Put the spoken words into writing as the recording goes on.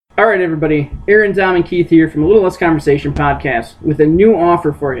All right, everybody. Aaron, Dom, and Keith here from a Little Less Conversation podcast with a new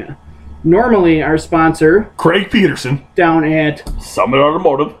offer for you. Normally, our sponsor, Craig Peterson, down at Summit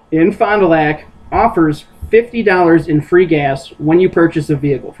Automotive in Fond du Lac, offers $50 in free gas when you purchase a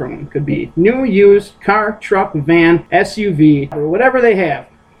vehicle from them. Could be new, used, car, truck, van, SUV, or whatever they have.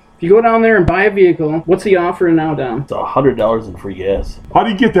 If you go down there and buy a vehicle, what's the offer now, Dom? It's $100 in free gas. How do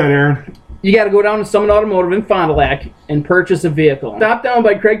you get that, Aaron? You got to go down to Summit Automotive in Fond du Lac and purchase a vehicle. Stop down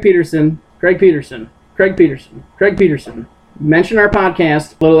by Craig Peterson. Mention our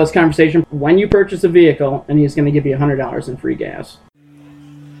podcast, Little Less Conversation, when you purchase a vehicle, and he's going to give you $100 in free gas.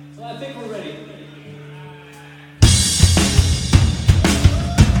 Well, I think we're ready.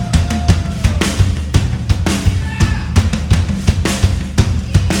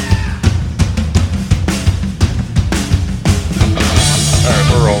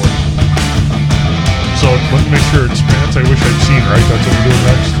 Alright, we're rolling. So, let me make sure it's Pants I Wish I'd Seen, right? That's what we're doing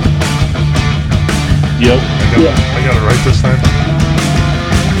next? Yep. I got it right this time?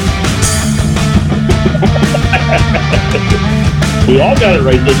 We all got it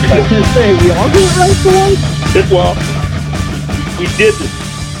right this time. I was going to say, we all get it right for once? Well, we did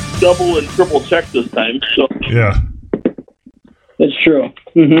double and triple check this time, so. Yeah. That's true.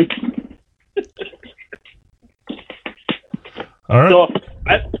 Mm-hmm. Alright. So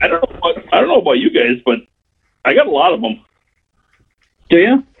I don't know about you guys, but I got a lot of them. Do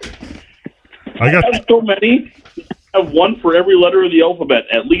you? I got have so many. I have one for every letter of the alphabet,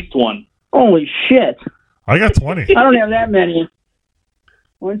 at least one. Holy shit. 20. I don't have that many.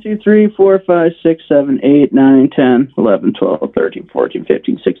 1, 2, 3, 4, 5, 6, 7, 8, 9, 10, 11, 12, 13, 14,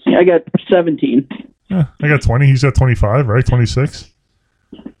 15, 16. I got 17. Yeah, I got 20. He's got 25, right? 26?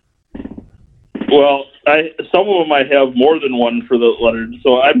 Well, some of them I have more than one for the letters,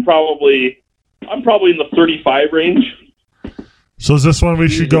 so I'm probably in the 35 range. So is this one we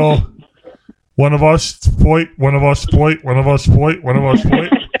should go, one of us point, one of us point, one of us point, one of us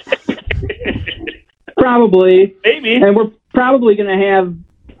point? Probably. Maybe. And we're probably going to have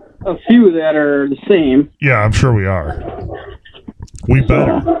a few that are the same. Yeah, I'm sure we are. We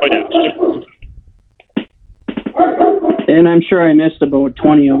better. Oh, yeah. And I'm sure I missed about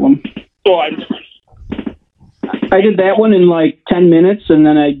 20 of them. So I did that one in like 10 minutes, and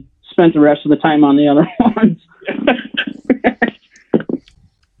then I spent the rest of the time on the other ones.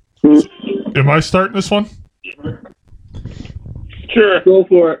 Am I starting this one? Sure. Go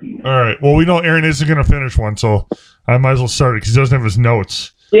for it. All right. Well, we know Aaron isn't going to finish one, so I might as well start it because he doesn't have his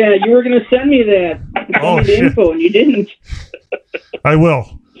notes. Yeah, you were going to send me that. Oh, the shit. info, and you didn't. I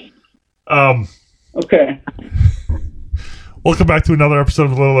will. Okay. Welcome back to another episode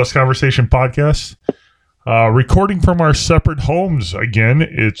of the Little Less Conversation podcast. Recording from our separate homes again.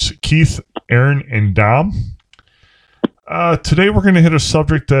 It's Keith, Aaron, and Dom. Today we're going to hit a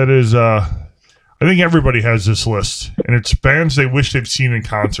subject that is, I think everybody has this list, and it's bands they wish they've seen in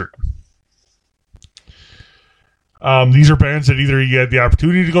concert. These are bands that either you had the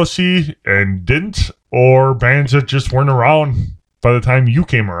opportunity to go see and didn't, or bands that just weren't around by the time you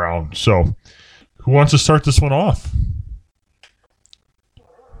came around. So, who wants to start this one off?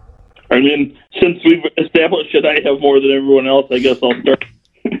 I mean, since we've established that I have more than everyone else, I guess I'll start.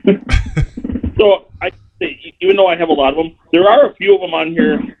 So, even though I have a lot of them, there are a few of them on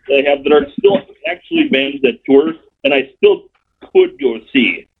here that I have that are still actually bands that tour, and I still could go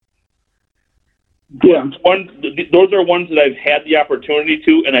see. Yeah. Those are ones that I've had the opportunity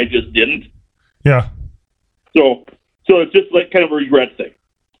to, and I just didn't. Yeah. So it's just like kind of a regret thing.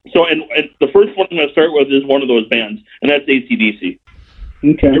 So, and the first one I'm going to start with is one of those bands, and that's AC/DC.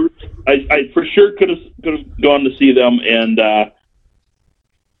 Okay. I for sure could have gone to see them, and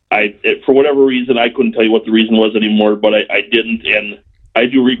for whatever reason, I couldn't tell you what the reason was anymore, but I didn't, and I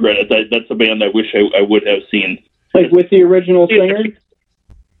do regret it. That's a band I wish I would have seen. Like with the original singer?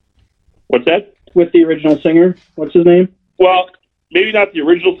 What's that? With the original singer? What's his name? Well, maybe not the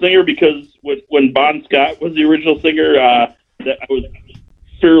original singer, because when Bon Scott was the original singer, I was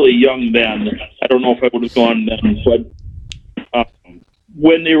fairly young then. I don't know if I would have gone then, but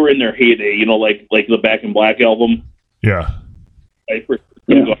when they were in their heyday, like the Back in Black album. Yeah. I could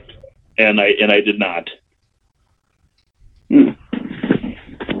have gone, and I did not. Mm.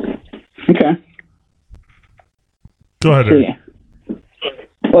 Okay. Go ahead, Eric.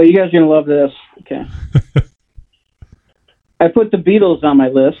 Well, you guys are going to love this. Okay. I put the Beatles on my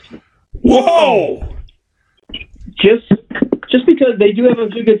list. Whoa! Just because they do have a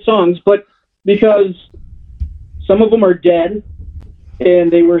few good songs, but because some of them are dead,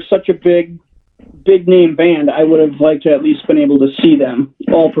 and they were such a big name band, I would have liked to at least been able to see them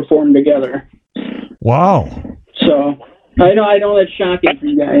all perform together. Wow. So I know that's shocking for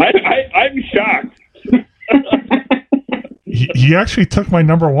you guys. I'm shocked. He actually took my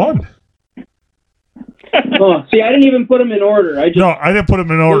number one. Oh, see, I didn't even put them in order. I didn't put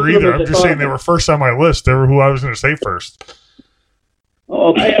them in order Those either. numbers I'm I just saying thought they of. were first on my list. They were who I was going to say first.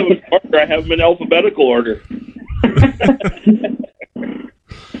 Oh, I have an order. I have them in alphabetical order.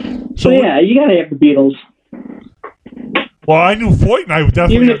 So yeah, you gotta have the Beatles, Well, I knew Foyt and I would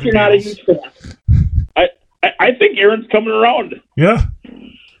definitely even have if the you're not a Beatles. huge fan. I think Aaron's coming around. Yeah.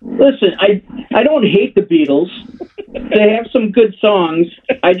 Listen, I don't hate the Beatles. They have some good songs.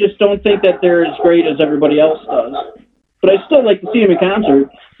 I just don't think that they're as great as everybody else does. But I still like to see them in concert.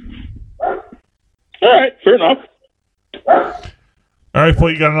 All right, fair enough. All right,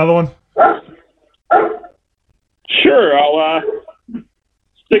 Foyt, you got another one? Sure, I'll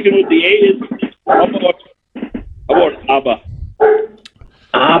sticking with the A's. How about ABBA?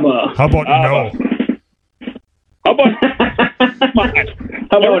 ABBA. How about no? How about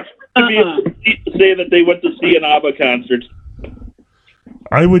How about to be able to say that they went to see an ABBA concert?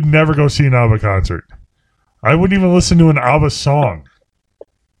 I would never go see an ABBA concert. I wouldn't even listen to an ABBA song.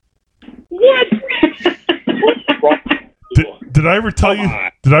 What? Did I ever tell Come you?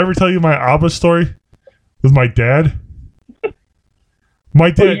 on. Did I ever tell you my ABBA story with my dad? My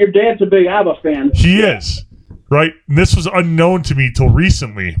Well, dad. your dad's a big ABBA fan. He is, right? And this was unknown to me till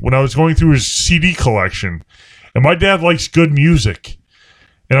recently when I was going through his CD collection. And my dad likes good music.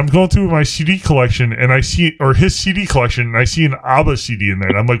 And I'm going through my CD collection and I see, or his CD collection, and I see an ABBA CD in there.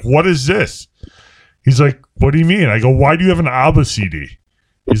 And I'm like, what is this? He's like, what do you mean? I go, why do you have an ABBA CD?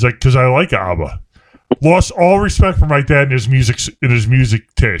 He's like, because I like ABBA. Lost all respect for my dad and his music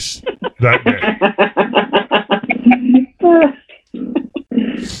taste that day.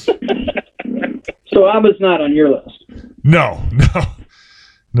 So ABBA's not on your list. No.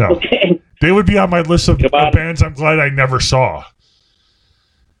 Okay. They would be on my list of Come on. bands I'm glad I never saw.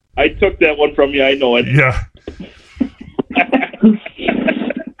 I took that one from you. I know it. Yeah.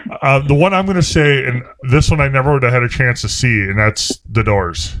 The one I'm going to say, and this one I never would have had a chance to see, and that's The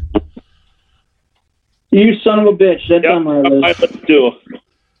Doors. You son of a bitch. That's Yep, on my I list. would do.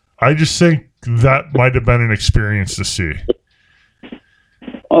 I just think that might have been an experience to see.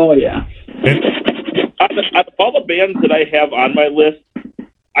 Oh, yeah. And Out of all the bands that I have on my list,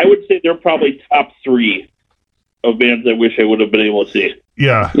 I would say they're probably top 3 of bands I wish I would have been able to see.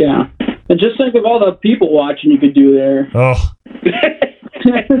 yeah. Yeah. And just think of all the people watching you could do there. Oh,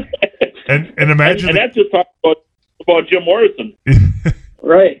 and imagine and that's just talking about Jim Morrison.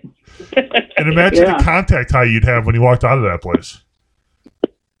 Right. and imagine Yeah. the contact high you'd have when you walked out of that place.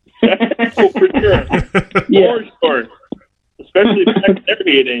 Oh, for sure. Yeah. For sure. Especially back in their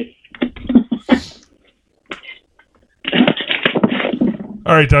heyday.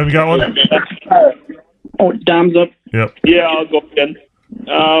 All right, Tom, you got one? Oh, Dom's up. Yep. Yeah, I'll go again.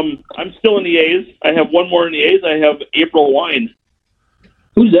 I'm still in the A's. I have one more in the A's. I have April Wine.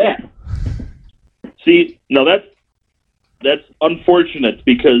 Who's that? See, now that's unfortunate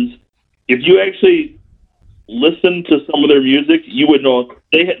because if you actually listen to some of their music, you would know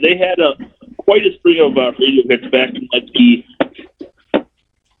they had quite a string of radio hits back in like the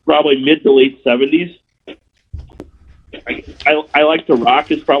probably mid to late 70s. I Like to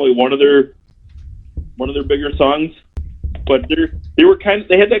Rock is probably one of their bigger songs, but they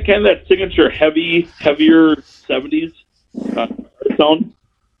had that kind of that signature heavier 70s sound.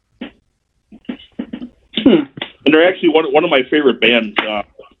 And they're actually one of my favorite bands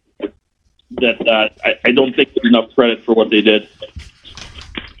that I don't think there's enough credit for what they did.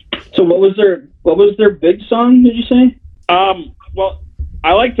 So what was their big song, did you say? Well,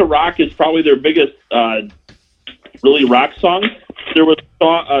 I Like to Rock is probably their biggest really rock song. There was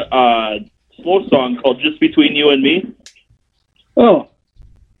a slow song called Just Between You and Me. Oh,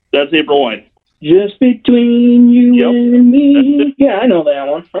 That's April Wine. Just Between You Yep. and Me. That's it. Yeah, I know that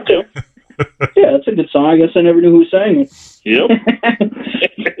one. Okay. Yeah, that's a good song. I guess I never knew who sang it. Yep.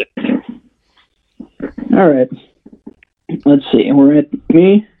 All right. Let's see. We're at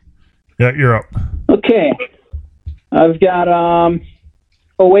me. Yeah, you're up. Okay. I've got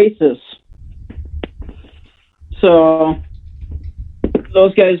Oasis. So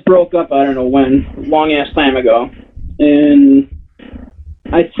those guys broke up, I don't know when, long ass time ago. And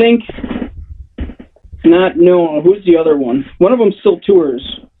I think who's the other one? One of them still tours.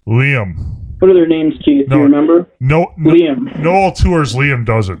 Liam. What are their names, Keith? Do you remember? No, Liam. Noel tours. Liam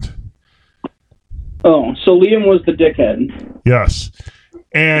doesn't. Oh, so Liam was the dickhead. Yes,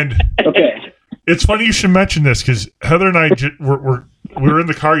 and Okay. it's funny you should mention this because Heather and I we were in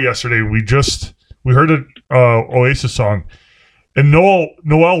the car yesterday. We heard an Oasis song, and Noel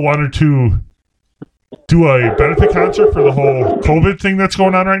wanted to do a benefit concert for the whole COVID thing that's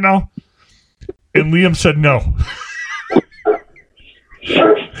going on right now. And Liam said no.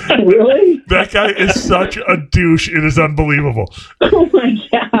 Really? That guy is such a douche. It is unbelievable. Oh my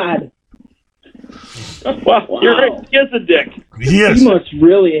god. Wow, you're right. He is a dick. He is. You must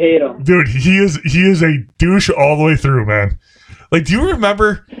really hate him. Dude, he is a douche all the way through, man. Like, do you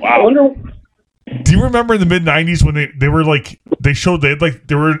remember I wonder. in the mid 90s when they were like they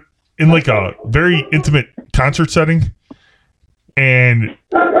were in like a very intimate concert setting, and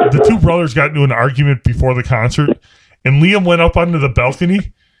the two brothers got into an argument before the concert, and Liam went up onto the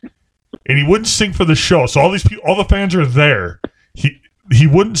balcony and he wouldn't sing for the show. So all the fans are there. He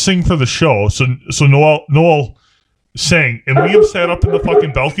wouldn't sing for the show. So Noel sang, and Liam sat up in the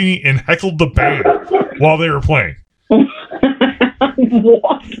fucking balcony and heckled the band while they were playing.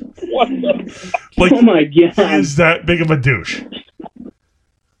 What? Like, Oh my god. he is that big of a douche.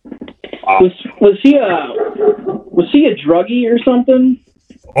 Was he a druggie or something?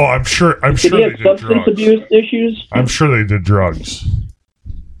 Oh, I'm sure Did he they have did substance drugs. abuse issues? I'm sure they did drugs.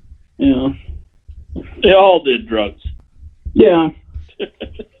 Yeah. They all did drugs. Yeah.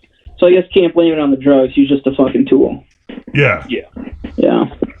 So I guess can't blame it on the drugs. He's just a fucking tool. Yeah. Yeah. Yeah.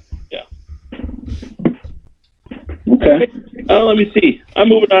 Yeah. Okay. Let me see. I'm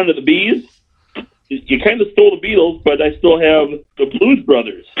moving on to the Bees. You kind of stole the Beatles, but I still have the Blues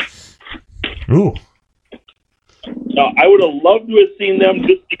Brothers. Ooh. Now, I would have loved to have seen them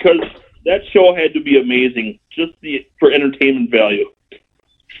just because that show had to be amazing, just for entertainment value.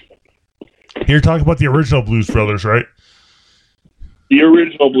 You're talking about the original Blues Brothers, right? The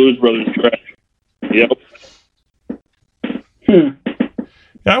original Blues Brothers, correct? Yep.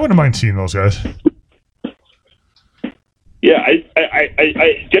 Yeah, I wouldn't mind seeing those guys. Yeah,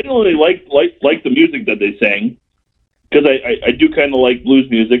 I genuinely like the music that they sang, because I do kind of like blues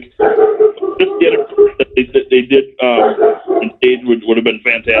music. Just the entertainment that they did on stage would have been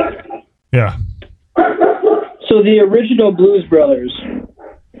fantastic. Yeah. So the original Blues Brothers,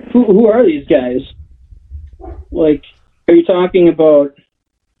 who are these guys? Like, are you talking about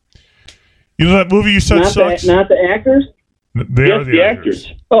You know that movie you said sucks? not the actors? They Yes, are the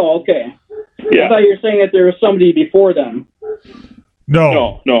actors. Oh, okay. I Yeah. thought you were saying that there was somebody before them.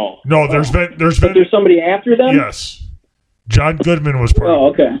 No. No. There's But been there's somebody after them? yes. John Goodman was part Oh,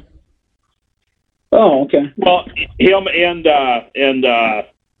 of it. okay. Oh, okay. Well, him and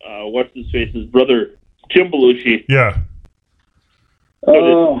what's his face? His brother Tim Belushi. Yeah.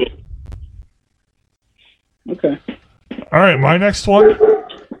 Oh, okay. All right, my next one,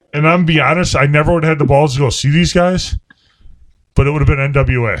 and I'm be honest, I never would have had the balls to go see these guys, but it would have been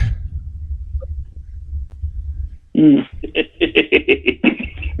NWA.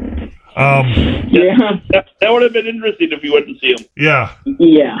 Yeah. That would have been interesting if you went to see him. Yeah.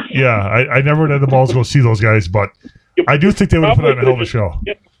 Yeah. Yeah, I never would have had the balls to go see those guys, but I do think they would have put on a hell of a show.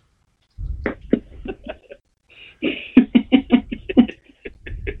 Yep.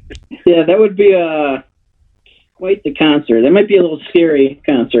 Yeah, that would be quite the concert. That might be a little scary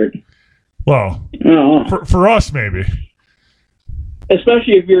concert. Well, Oh, for us, maybe.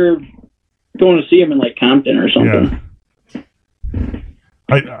 especially if you're going to see him in like Compton or something. Yeah.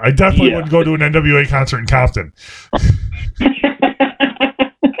 I definitely Yeah. wouldn't go to an NWA concert in Compton.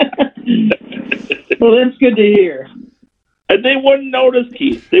 Well, that's good to hear. And they wouldn't notice,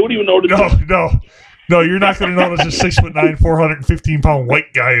 Keith. They wouldn't even notice. No, you're not going to notice a 6'9", 415-pound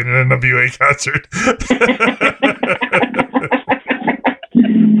white guy in an NWA concert.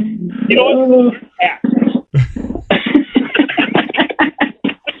 You know what? Act.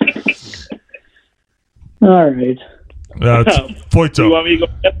 All right. Points You up. want me to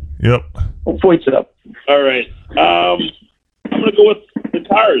go? Yep. Points it up. All right. I'm going to go with the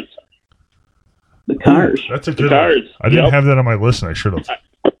Cars. The Cars. That's a good Cars. one. I didn't Yep. have that on my list, and I should have.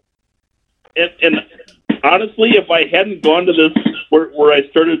 And honestly, if I hadn't gone to this, where I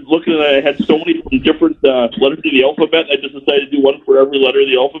started looking at, I had so many from different letters of the alphabet. I just decided to do one for every letter of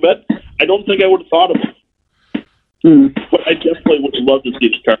the alphabet. I don't think I would have thought of it, but I definitely would have loved to see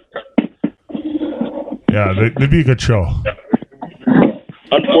the Cars. Yeah, they'd be a good show.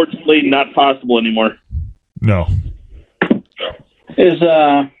 Unfortunately, not possible anymore. No. Is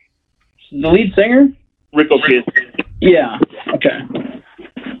the lead singer? Rick O'Keefe. Yeah. Okay.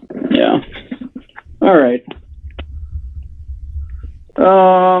 Yeah. All right.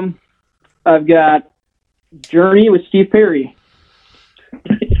 I've got Journey with Steve Perry.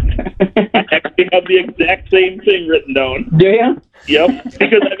 I actually have the exact same thing written down. Do you? Yep,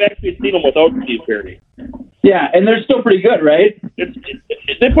 because I've actually seen them without Steve Perry. Yeah, and they're still pretty good, right?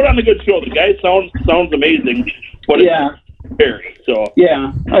 They put on a good show. The guy sounds amazing, but Yeah. Perry. So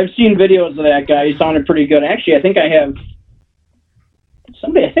Yeah, I've seen videos of that guy. He sounded pretty good. Actually, I think I have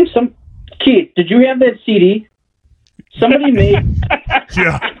somebody. Keith, did you have that CD? Somebody made.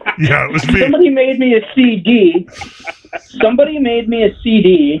 Yeah, it was me. Somebody made me a CD. Somebody made me a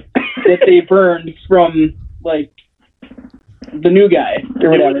CD that they burned from like the new guy or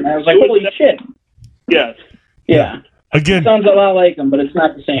whatever. And I was like, holy shit! yes, Yeah. Again, Sounds a lot like him, but it's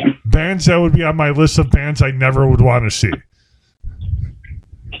not the same. bands that would be on my list of bands I never would want to see.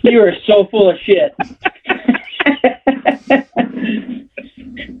 You are so full of shit.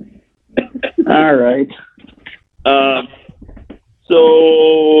 All right.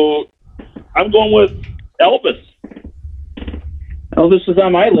 So I'm going with Elvis. Elvis was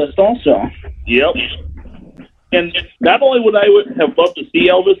on my list also. Yep. And not only would I have loved to see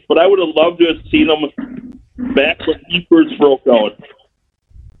Elvis, but I would have loved to have seen him back when he first broke out.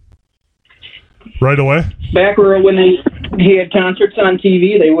 Right away? Back where when he had concerts on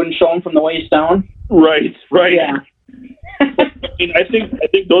TV, they wouldn't show him from the waist down. Right. Yeah. I mean, I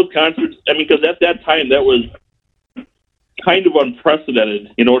think those concerts. I mean, because at that time that was kind of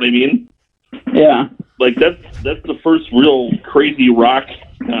unprecedented. You know what I mean? Yeah. Like that's the first real crazy rock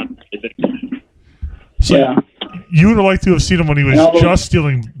concert, I think. So Yeah. you would have liked to have seen him when he was No. just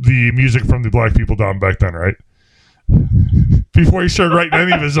stealing the music from the black people down back then, right? Before he started writing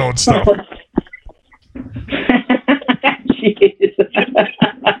any of his own stuff. Jeez.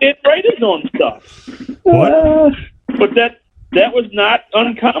 He'd write his own stuff, What? but that was not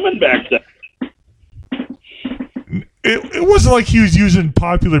uncommon back then. It wasn't like he was using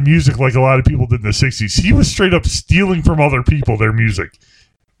popular music like a lot of people did in the 60s. He was straight up stealing from other people their music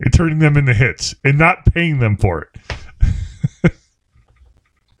and turning them into hits and not paying them for it.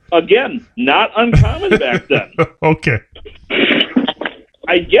 Again, not uncommon back then. Okay.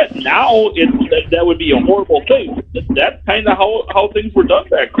 I get now that would be a horrible thing. That's kind of how things were done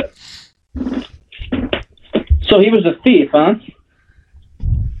back then. So he was a thief, huh?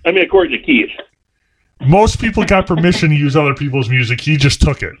 I mean, according to Keith. Most people got permission to use other people's music. He just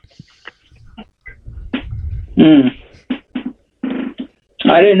took it.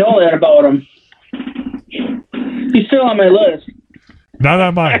 I didn't know that about him. He's still on my list. Not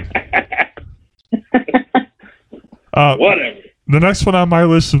on mine. Whatever. The next one on my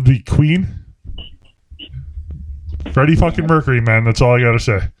list would be Queen. Freddie fucking Mercury, man. That's all I gotta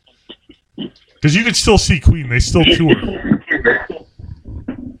say. Because you can still see Queen. They still tour.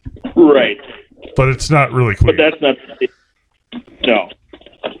 Right. But it's not really Queen. But that's not. No.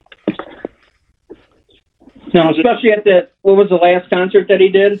 No, especially at that. What was the last concert that he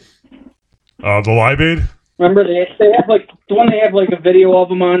did? The Live Aid? Remember they have like the one they have like a video of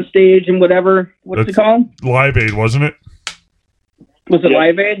him on stage and whatever. What's it called? Live Aid, wasn't it? Was it Yeah.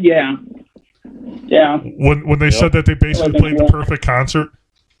 Live Aid? Yeah. Yeah. When they said that they basically played the perfect concert.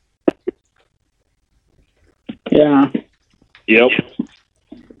 Yeah. Yep.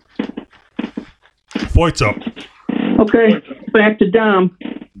 Voight's up. Okay. Back to Dom.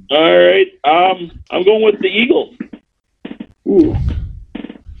 All right. I'm going with the Eagles. Ooh.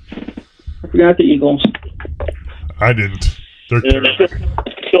 I forgot the Eagles. I didn't. They're terrible.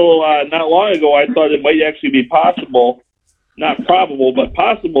 So not long ago, I thought it might actually be possible, not probable, but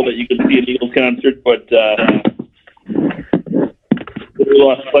possible that you could see an Eagles concert, but we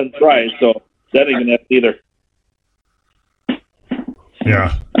lost Glenn Fry, so that ain't gonna happen either.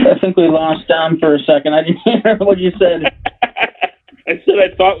 Yeah. I think we lost Dom for a second. I didn't hear what you said. I said I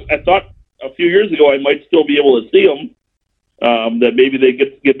thought a few years ago I might still be able to see them. That maybe they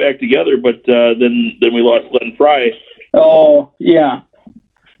get back together, but then we lost Glenn Fry. Oh, yeah.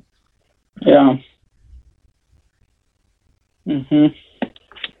 Yeah.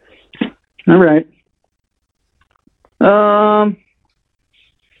 All right.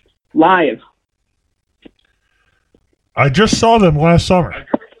 Live. I just saw them last summer.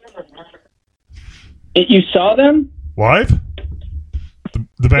 You saw them? Live?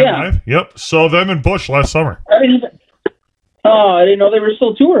 The band Yeah. Live? Yep. Saw them in Bush last summer. I didn't know they were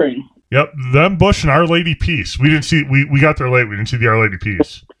still touring. Yep. Them, Bush, and Our Lady Peace. We didn't see. We got there late. We didn't see the Our Lady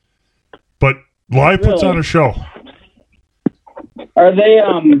Peace. But Live puts Really? on a show. Are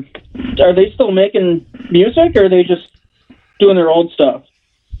they still making music, or are they just doing their old stuff?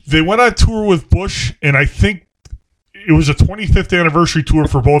 They went on tour with Bush, and I think it was a 25th anniversary tour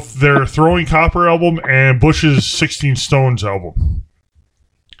for both their Throwing Copper album and Bush's 16 Stones album.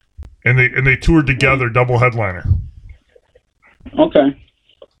 And they toured together, double headliner. Okay.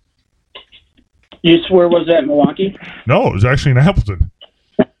 Where was that, Milwaukee? No, it was actually in Appleton.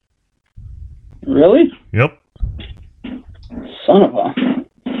 Really? Yep. Son of a.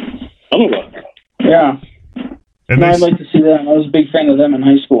 I don't know. Yeah. And No, I'd like to see them. I was a big fan of them in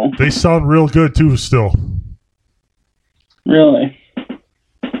high school. they sound real good too still. Really?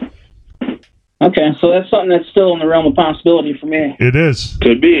 Okay, so that's something that's still in the realm of possibility for me. It is.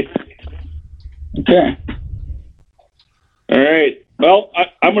 Could be. Okay. All right. Well,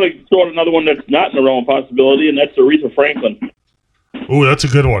 I'm going to throw out another one that's not in the realm of possibility, and that's Aretha Franklin. Ooh, that's a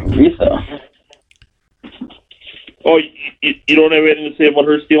good one. Aretha. Oh, you don't have anything to say about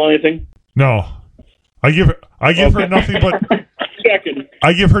her stealing anything? No. I give her nothing but Second.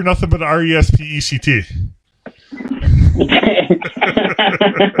 I give her nothing but RESPECT. Okay.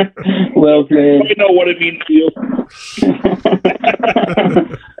 Well played. Let me know what it means to you.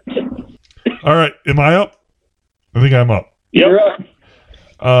 All right, am I up? I think I'm up. Yep. You're up.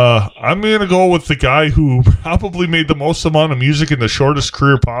 I'm gonna go with the guy who probably made the most amount of music in the shortest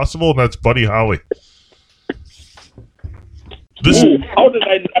career possible, and that's Buddy Holly. Ooh, how did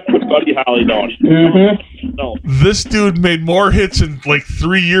I not put Buddy Holly down? Mm-hmm. No. This dude made more hits in like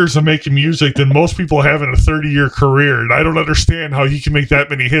 3 years of making music than most people have in a 30-year career, and I don't understand how he can make that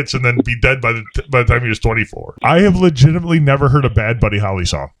many hits and then be dead by the time he was 24. I have legitimately never heard a bad Buddy Holly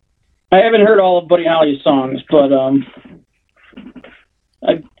song. I haven't heard all of Buddy Holly's songs, but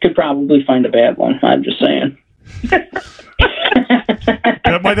I could probably find a bad one. I'm just saying.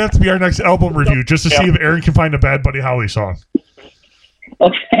 That might have to be our next album review, just to see if Aaron can find a bad Buddy Holly song.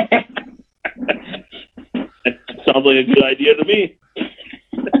 Okay. Sounds like a good idea to me.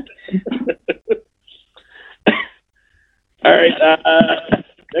 All right.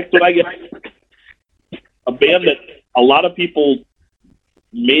 Next one I get a band that a lot of people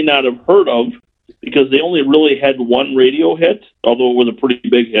may not have heard of because they only really had one radio hit, although it was a pretty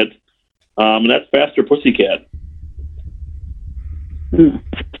big hit, and that's Faster Pussycat.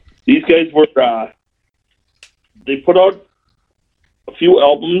 These guys were they put out a few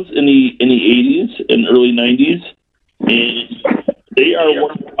albums in the 80s and early 90s, and they are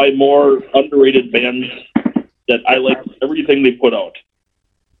one of my more underrated bands that I like everything they put out.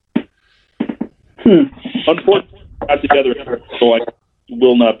 Unfortunately, not together, so I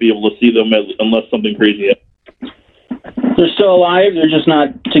will not be able to see them unless something crazy happens. They're still alive. They're just not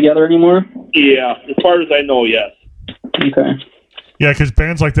together anymore. Yeah, as far as I know, yes. Okay. Yeah, because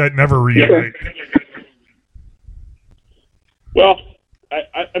bands like that never reunite. Well,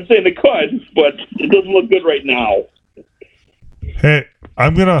 I'm saying they could, but it doesn't look good right now. Hey,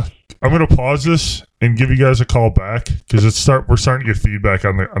 I'm gonna pause this and give you guys a call back because we're starting to get feedback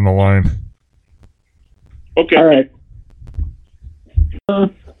on the line. Okay. All right.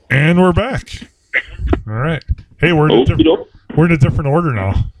 And we're back. All right. Hey, we're in a different order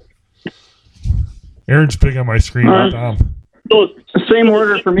now. Aaron's big on my screen, not Tom. So, Same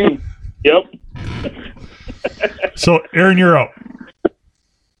order for me. yep. So, Aaron, you're up.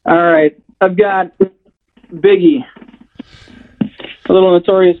 All right. I've got Biggie. A little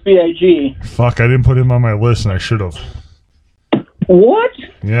Notorious B.I.G. Fuck, I didn't put him on my list, and I should have. What?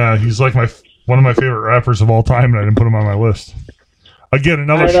 Yeah, he's like one of my favorite rappers of all time, and I didn't put him on my list. Again,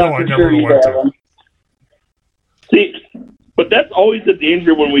 another show I never went to. See, but that's always the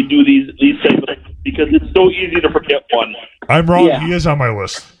danger when we do these segments because it's so easy to forget one. I'm wrong. Yeah. He is on my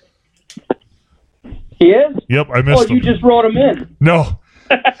list. He is? Yep, I missed him. You just wrote him in. No.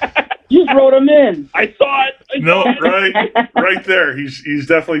 You just wrote him in. I saw it. No, right there. He's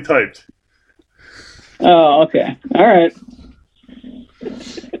definitely typed. Oh, okay. All right.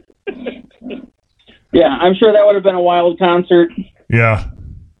 Yeah, I'm sure that would have been a wild concert. Yeah.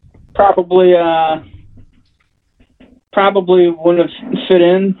 Probably wouldn't have fit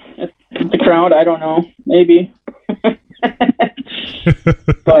in at the crowd. I don't know. Maybe.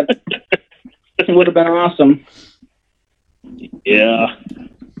 But it would have been awesome. Yeah.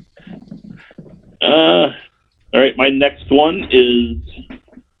 All right, my next one is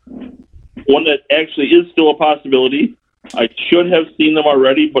one that actually is still a possibility. I should have seen them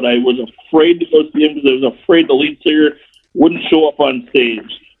already, but I was afraid to go see them because I was afraid the lead singer wouldn't show up on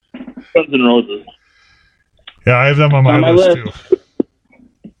stage. Guns N' Roses. Yeah, I have them on my list too.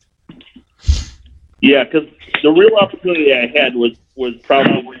 Yeah, because the real opportunity I had was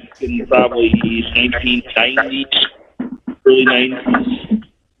probably in 1990, early 90s.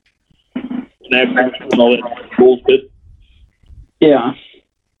 And all that bullshit. Yeah.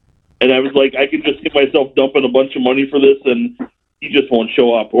 And I was like, I could just get myself dumping a bunch of money for this, and he just won't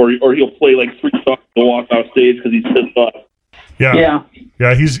show up, or he'll play like 3 songs and walk off stage because he's pissed off. Yeah.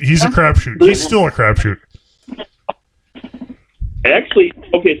 He's a crapshoot. He's still a crapshoot. Actually,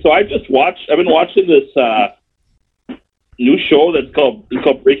 okay, so I've been watching this new show that's called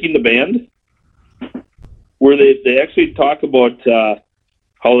Breaking the Band, where they actually talk about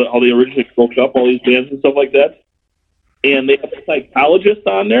how they originally broke up all these bands and stuff like that. and they have a psychologist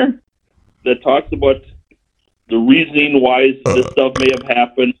on there that talks about the reasoning why this stuff may have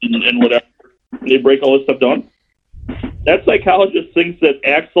happened and whatever. They break all this stuff down. That psychologist thinks that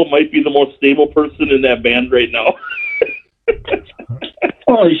Axl might be the most stable person in that band right now.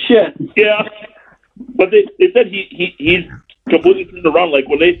 Holy shit! Yeah, but they said he's completely turned around. Like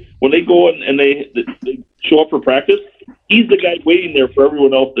when they go and they show up for practice, he's the guy waiting there for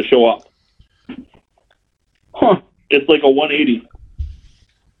everyone else to show up. Huh? It's like a 180.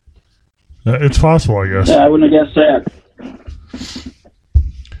 It's possible, I guess. Yeah, I wouldn't have guessed that.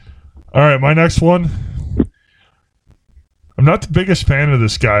 All right, my next one. I'm not the biggest fan of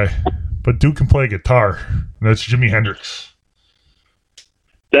this guy, but Duke can play guitar. And that's Jimi Hendrix.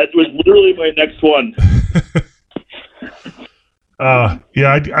 That was literally my next one.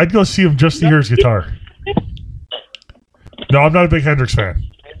 Yeah, I'd go see him just to hear his guitar. No, I'm not a big Hendrix fan.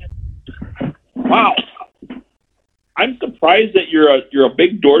 Wow. I'm surprised that you're a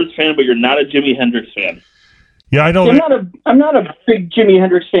big Doors fan, but you're not a Jimi Hendrix fan. Yeah, I know. I'm not a big Jimi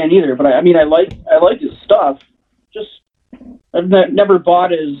Hendrix fan either, but I mean I like his stuff. Just I've never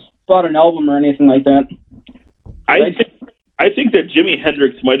bought an album or anything like that. I think that Jimi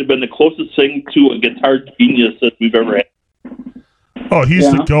Hendrix might have been the closest thing to a guitar genius that we've ever had. Oh, he's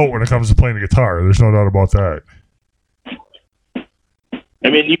the GOAT when it comes to playing the guitar. There's no doubt about that. I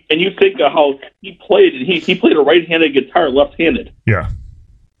mean, you think of how he played, and he played a right-handed guitar left-handed. Yeah.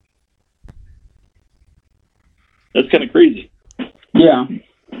 That's kind of crazy. Yeah.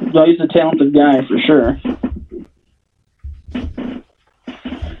 No, he's a talented guy for sure.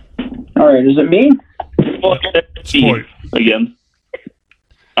 All right, is it me? Well, that's me again.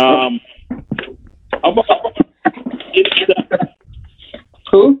 How about INXS?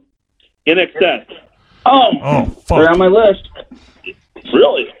 Who? INXS. Oh, fuck. They're on my list.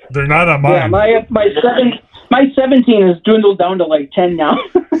 Really? They're not on mine. Yeah, my 17 has dwindled down to like 10 now.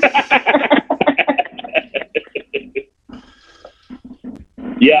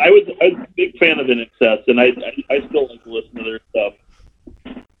 Yeah, I was a big fan of INXS, and I still like to listen to their stuff.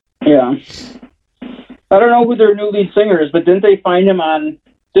 Yeah. I don't know who their new lead singer is, but didn't they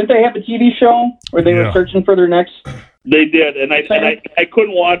have a TV show where they were searching for their next? They did, and I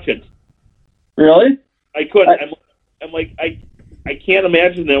couldn't watch it. Really? I couldn't. I'm like I can't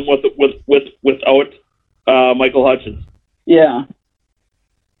imagine them without Michael Hutchence. Yeah.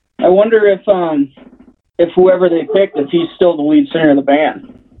 I wonder if whoever they picked, if he's still the lead singer of the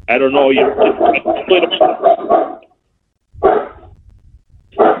band. I don't know. You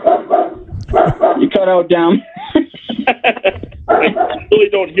cut out down. I really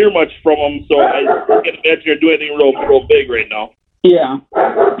don't hear much from him, so I can't imagine you're doing anything real big right now. Yeah.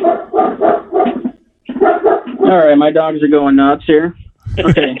 All right, my dogs are going nuts here.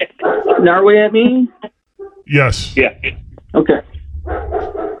 Okay. Now are we at me? Yes. Yeah. Okay.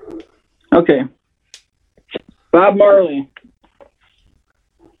 Okay. Bob Marley.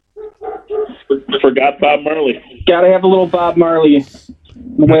 Forgot Bob Marley. Gotta have a little Bob Marley.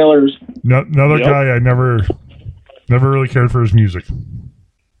 The Wailers. Another guy I never really cared for his music.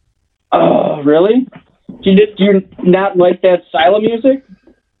 Oh, really? Do you not like that style of music?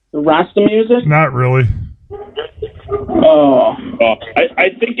 The Rasta music? Not really. Oh. I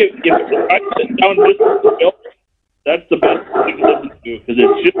think if I sit down and listen to Bill, that's the best thing to listen to, because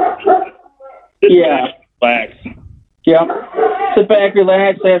it's just relax. Yep. Sit back,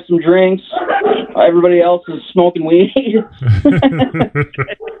 relax, have some drinks. Everybody else is smoking weed.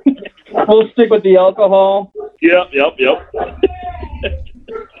 We'll stick with the alcohol. Yep. Get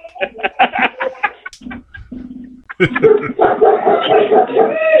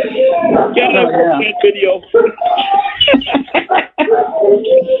that video.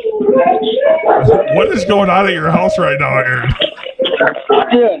 What is going on at your house right now, Aaron?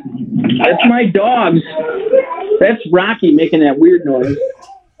 Dude, that's my dogs. That's Rocky making that weird noise.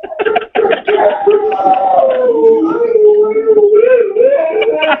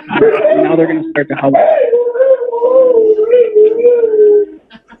 Now they're going to start to howl.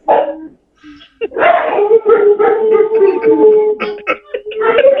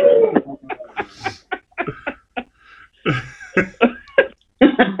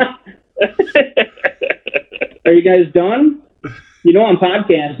 Are you guys done? You know I'm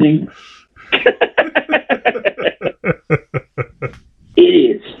podcasting.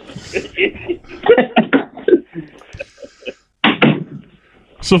 Idiots.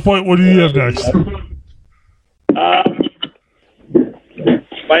 So, what do you have next?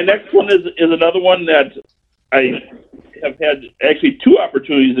 My next one is another one that I have had actually two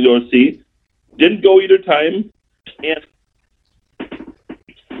opportunities to go see. Didn't go either time, and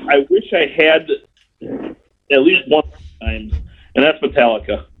I wish I had at least one times, and that's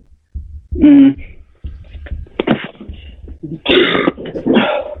Metallica.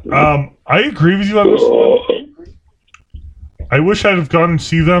 I agree with you on this one. I wish I'd have gone and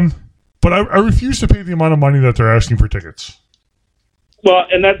see them, but I refuse to pay the amount of money that they're asking for tickets. Well,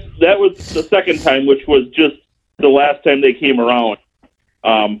 and that was the second time, which was just the last time they came around.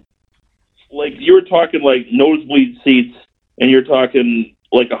 Like you were talking like nosebleed seats, and you're talking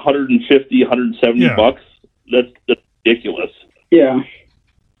like 150, 170 bucks. That's ridiculous. Yeah.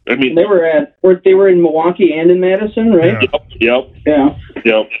 I mean, they were in Milwaukee and in Madison, right? Yep.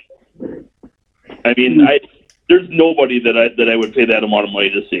 I mean, there's nobody that I would pay that amount of money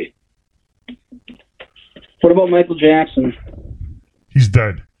to see. What about Michael Jackson? He's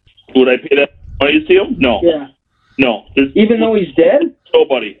dead. Would I pay that money to see him? No. Yeah. No. Even though he's dead?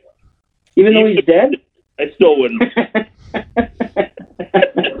 Nobody. Even though he's dead? I still wouldn't.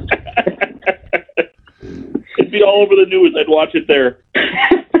 It'd be all over the news. I'd watch it there.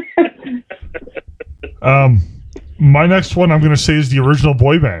 My next one I'm going to say is the original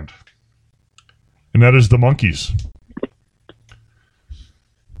boy band, and that is the Monkees.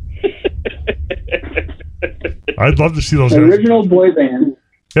 I'd love to see those guys. Original boy band.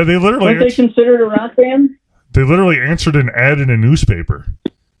 Yeah, they literally weren't they considered a rock band? They literally answered an ad in a newspaper.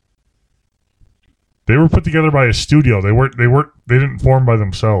 They were put together by a studio. They didn't form by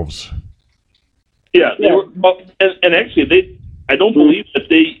themselves. Yeah, they were, and actually, I don't believe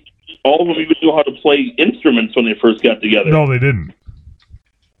that all of them even knew how to play instruments when they first got together. No, they didn't.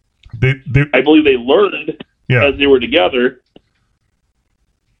 I believe they learned as they were together.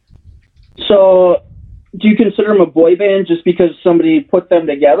 So, do you consider them a boy band just because somebody put them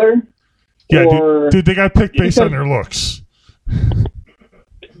together? Yeah, dude, they got picked based on their looks.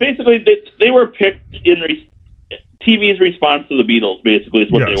 Basically, they were picked in TV's response to the Beatles, basically,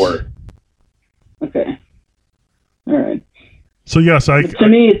 is what they were. Okay. All right. So, yes, to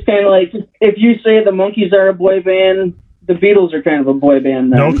me, it's kind of like, if you say the Monkees are a boy band, the Beatles are kind of a boy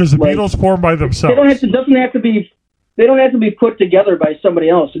band. Then. No, because the Beatles formed by themselves. They don't have to be put together by somebody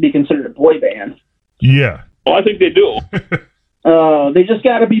else to be considered a boy band. Yeah. Well, I think they do. They just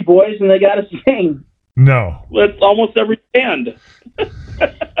got to be boys and they got to sing. No. That's almost every band.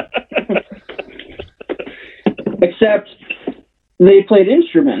 Except they played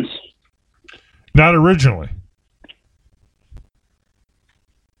instruments. Not originally.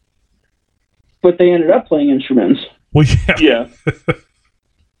 But they ended up playing instruments. Well, yeah.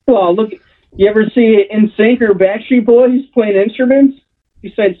 Well, look, you ever see NSYNC or Backstreet Boys playing instruments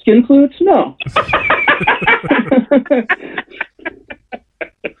besides skin flutes? No.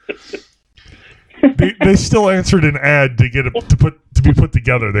 they still answered an ad to get it to be put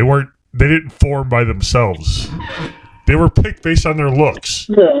together. They didn't form by themselves. They were picked based on their looks.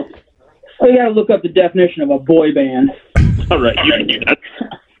 So, you got to look up the definition of a boy band. All right.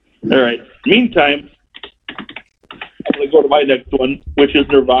 All right. Meantime, I'm going to go to my next one, which is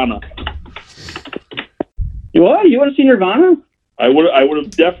Nirvana. What? You want to see Nirvana? I would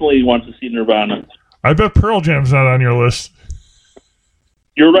have definitely wanted to see Nirvana. I bet Pearl Jam's not on your list.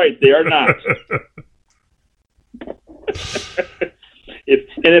 You're right. They are not.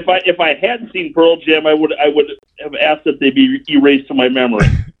 If I had seen Pearl Jam, I would have asked that they be erased from my memory.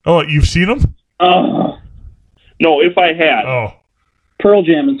 Oh, you've seen them? No, if I had. Oh. Pearl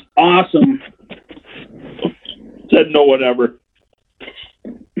Jam is awesome. Said no one ever.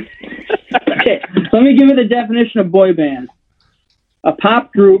 Okay, let me give you the definition of boy band. A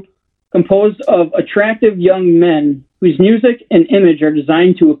pop group composed of attractive young men whose music and image are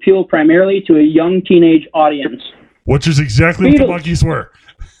designed to appeal primarily to a young teenage audience. Which is exactly what the Monkees were.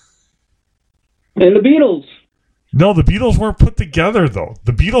 And the Beatles. No, the Beatles weren't put together, though.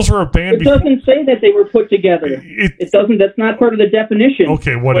 The Beatles were a band. It doesn't say that they were put together. It doesn't. That's not part of the definition.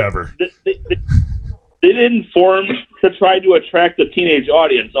 Okay, whatever. They didn't form to try to attract a teenage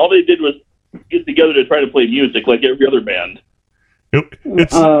audience. All they did was get together to try to play music like every other band.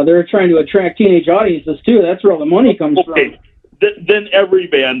 They're trying to attract teenage audiences, too. That's where all the money comes from. Then every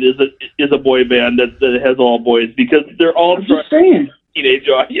band is a boy band that has all boys because they're all saying teenage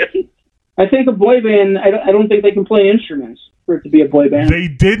audience. I think a boy band, I don't think they can play instruments for it to be a boy band. They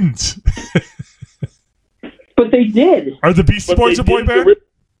didn't. But they did. Are the Beastie Boys a boy band?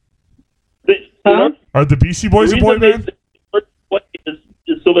 Are the Beastie Boys a boy band?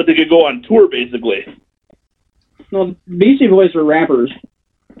 Is so that they could go on tour, basically. No, the Beastie Boys were rappers.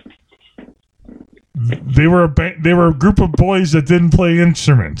 They were a group of boys that didn't play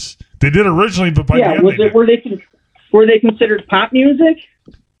instruments. They did originally, but by the end were they considered pop music?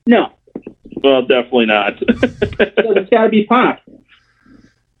 No. Well, definitely not. So it's got to be pop.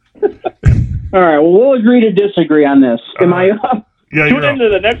 All right. Well, we'll agree to disagree on this. Am I up? Yeah, Tune you're up. into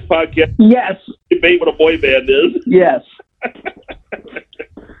the next podcast. Yes. Debate what a boy band is. Yes.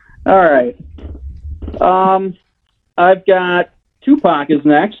 All right. I've got Tupac is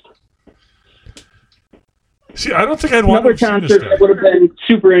next. See, I don't think I'd want Another to have seen this concert guy. that would have been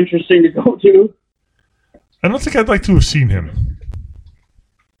super interesting to go to. I don't think I'd like to have seen him.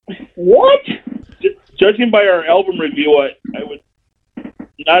 What? Judging by our album review, I would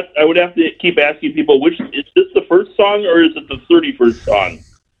not. I would have to keep asking people, which is this the first song or is it the 31st song?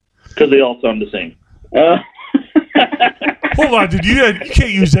 Because they all sound the same. Hold on, dude. You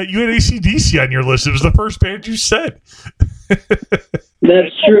can't use that. You had AC/DC on your list. It was the first band you said.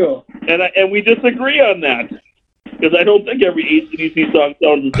 That's true. And we disagree on that because I don't think every AC/DC song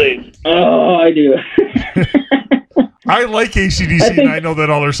sounds the same. Oh, I do. I like AC/DC, and I know that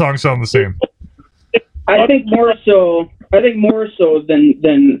all their songs sound the same. I think more so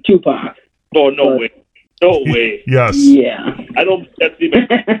than Tupac. Oh no way, no way. Yes, Yeah. I don't. That's even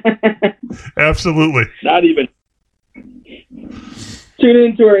absolutely. not even. Tune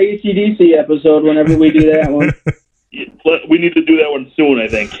into our AC/DC episode whenever we do that one. We need to do that one soon. I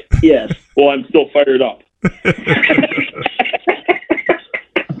think. Yes. Well, I'm still fired up.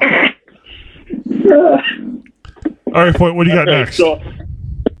 All right, Point, what do you got Okay, next? So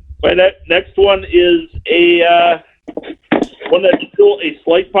my next one is a one that's still a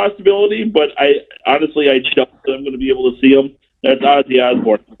slight possibility, but I doubt that I'm going to be able to see him. That's Ozzy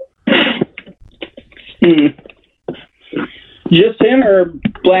Osbourne. Just him or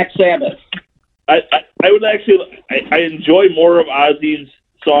Black Sabbath? I would actually I enjoy more of Ozzy's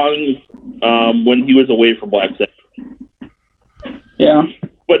songs when he was away from Black Sabbath. Yeah.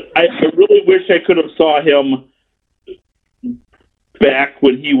 But I really wish I could have saw him back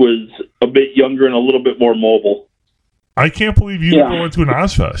when he was a bit younger and a little bit more mobile. I can't believe you never went to an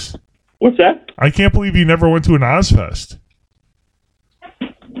Ozfest. What's that? I can't believe you never went to an Ozfest.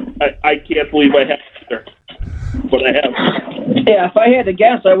 I can't believe I have either, but I have. Yeah, if I had to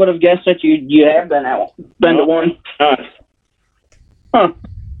guess, I would have guessed that you have been to one. Huh. All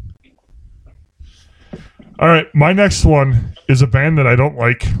right, my next one is a band that I don't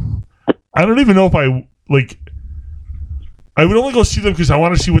like. I don't even know if I like. I would only go see them because I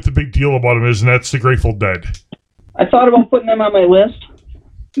want to see what the big deal about them is, and that's the Grateful Dead. I thought about putting them on my list.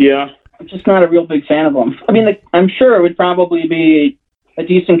 Yeah. I'm just not a real big fan of them. I mean, I'm sure it would probably be a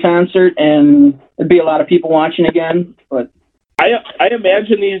decent concert, and there'd be a lot of people watching again. But I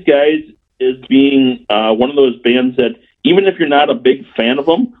imagine these guys as being one of those bands that, even if you're not a big fan of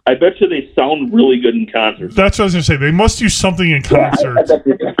them, I bet you they sound really good in concerts. That's what I was going to say. They must do something in concert I bet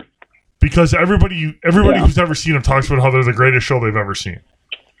they do. because everybody who's ever seen them talks about how they're the greatest show they've ever seen.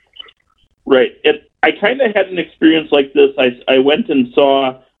 Right. I kind of had an experience like this. I went and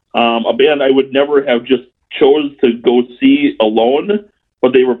saw a band I would never have just chose to go see alone,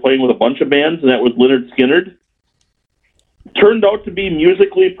 but they were playing with a bunch of bands, and that was Lynyrd Skynyrd. Turned out to be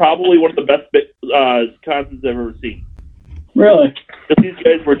musically probably one of the best concerts I've ever seen. Really? Because these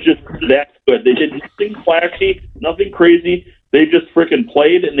guys were just that good. They did nothing flashy, nothing crazy. They just freaking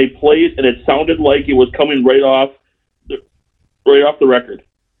played, and it sounded like it was coming right off the record.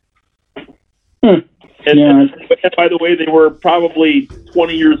 And by the way, they were probably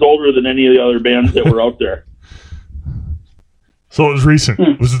 20 years older than any of the other bands that were out there. So it was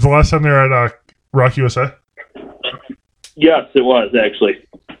recent. Was it the last time they were at Rock USA? Yes, it was actually.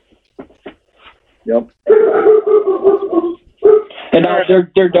 Yep. And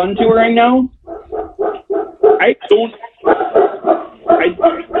they're done touring now? No,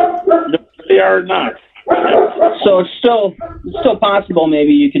 they are not. So it's still possible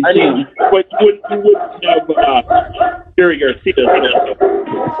maybe you could see them. But you wouldn't have Jerry Garcia.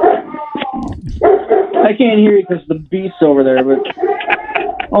 I can't hear you because the beast's over there, but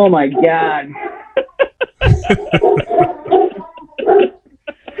oh my god.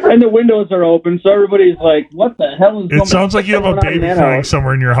 And the windows are open, so everybody's like, what the hell is going on? It sounds like you have a baby crying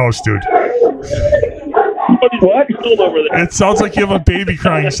somewhere in your house, dude. What? Over there. It sounds like you have a baby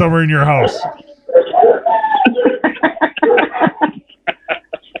crying somewhere in your house.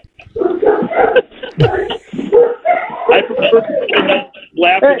 I prefer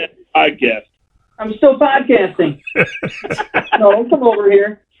laughing at the podcast. I'm still podcasting. No, don't come over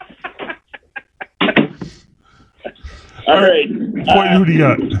here. All right. Point, who do you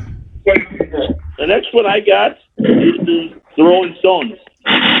got? The next one I got is the Rolling Stones.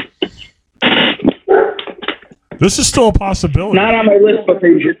 This is still a possibility. Not on my list, but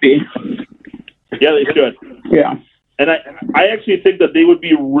they should be. Yeah, they should. Yeah. And I actually think that they would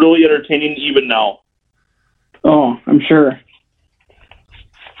be really entertaining even now. Oh, I'm sure.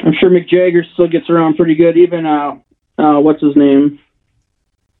 I'm sure Mick Jagger still gets around pretty good. Even what's his name?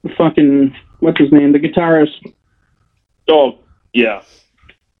 What's his name? The guitarist. Oh, yeah.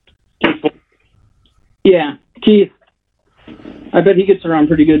 Yeah, Keith. I bet he gets around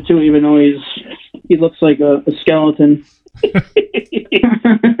pretty good too, even though he looks like a skeleton.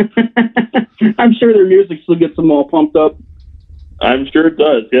 I'm sure their music still gets them all pumped up. I'm sure it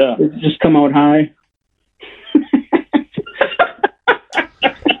does, yeah. It just come out high.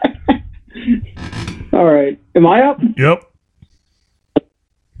 All right. Am I up? Yep.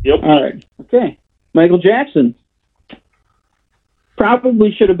 Yep. All right. Okay. Michael Jackson.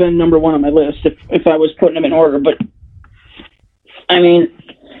 Probably should have been number one on my list if I was putting them in order, but I mean,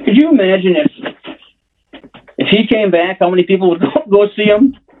 could you imagine if he came back, how many people would go see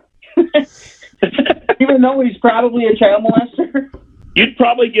him? Even though he's probably a child molester? You'd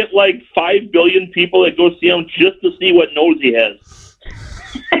probably get like 5 billion people that go see him just to see what nose he has.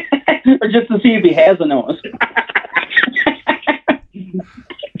 Or just to see if he has a nose.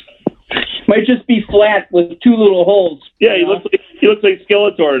 Might just be flat with two little holes. Yeah, he looks like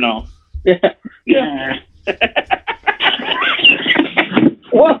Skeletor now. Yeah. Yeah.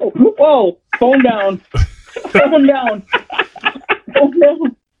 Whoa, phone down. Phone down. Phone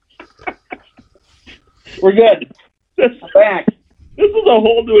down. We're good. This Back. is a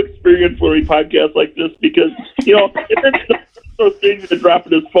whole new experience for a podcast like this because, it's so strange to drop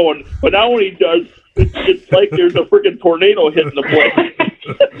in his phone, but now when he does, it's like there's a freaking tornado hitting the place.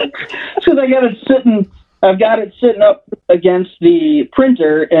 Because I've got it sitting up against the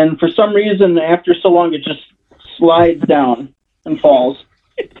printer, and for some reason, after so long, it just slides down and falls.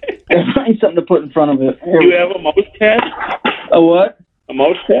 I find something to put in front of it. Do you have a mouse pad? A what? A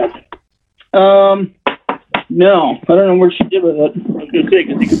mouse pad? No. I don't know where she did with it. I was going to say,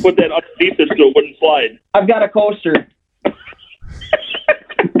 because you could put that underneath it so it wouldn't slide. I've got a coaster.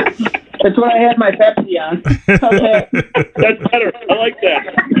 That's what I had my Pepsi on. Okay. That's better. I like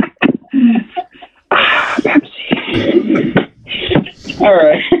that. Pepsi. All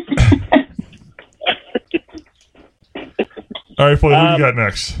right. All right, Floyd, what do you got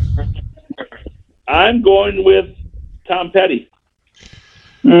next? I'm going with Tom Petty.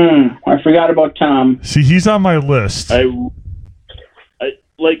 I forgot about Tom. See, he's on my list. I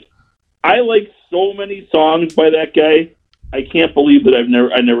like so many songs by that guy. I can't believe that I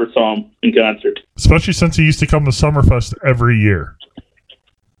never saw him in concert. Especially since he used to come to Summerfest every year.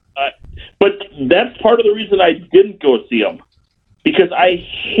 But that's part of the reason I didn't go see him, because I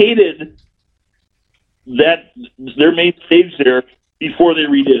hated that their main stage there before they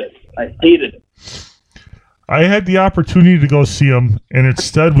redid it. I hated it. I had the opportunity to go see him, and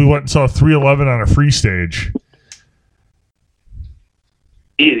instead we went and saw 311 on a free stage.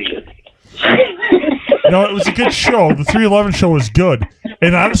 Idiot. No, it was a good show. The 311 show was good.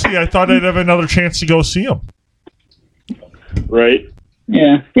 And honestly, I thought I'd have another chance to go see him. Right?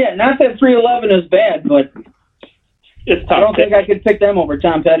 Yeah. Yeah, not that 311 is bad, but It's Tom I don't Petty. think I could pick them over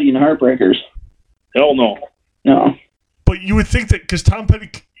Tom Petty and the Heartbreakers. Hell no. No. But you would think that because Tom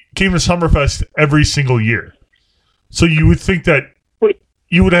Petty came to Summerfest every single year. So you would think that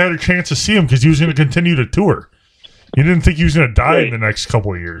you would have had a chance to see him because he was going to continue to tour. You didn't think he was going to die in the next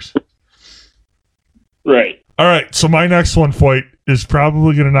couple of years. Right. All right, so my next one, Foyt, is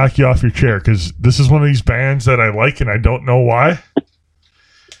probably going to knock you off your chair because this is one of these bands that I like and I don't know why.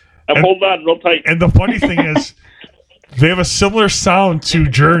 I'm holding on real tight. And the funny thing is, they have a similar sound to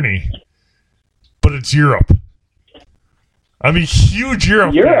Journey, but it's Europe. I'm a huge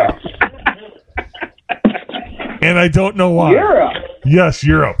Europe Europe. fan. And I don't know why. Europe. Yes,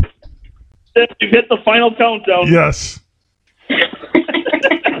 Europe. You've hit the final countdown. Yes.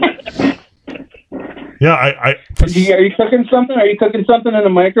 Yeah, Are you cooking something? Are you cooking something in the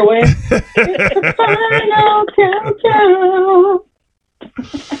microwave? Final countdown.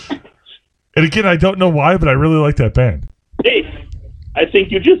 And again, I don't know why, but I really like that band. Hey, I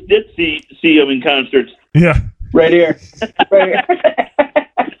think you just did see him in concert. Yeah. Right here. Right here.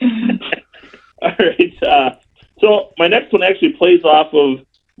 All right. So my next one actually plays off of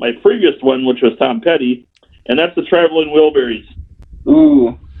my previous one, which was Tom Petty, and that's the Traveling Wilburys.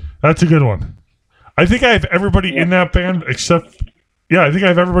 Ooh. That's a good one. I think I have everybody in that band except... Yeah, I think I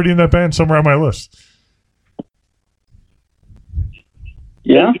have everybody in that band somewhere on my list.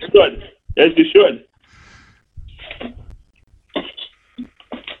 Yeah? As you should. As you should.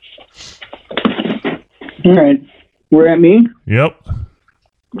 All right. We're at me? Yep.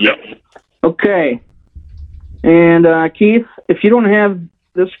 Yep. Okay. And Keith, if you don't have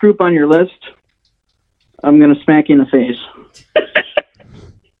this group on your list, I'm going to smack you in the face.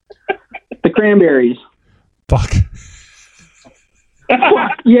 The Cranberries. Fuck.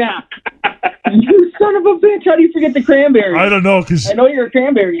 Yeah. You son of a bitch! How do you forget the Cranberries? I don't know, because I know you're a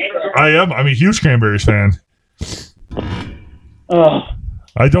Cranberries fan. I am. I'm a huge Cranberries fan. Oh,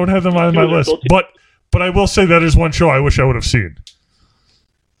 I don't have them on my list, but I will say that is one show I wish I would have seen.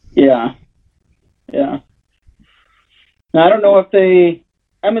 yeah. Yeah. Now, I don't know if they...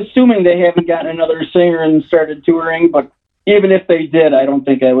 I'm assuming they haven't gotten another singer and started touring, but even if they did, I don't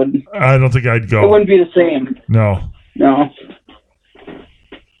think I would... I don't think I'd It go. wouldn't be the same. No. No.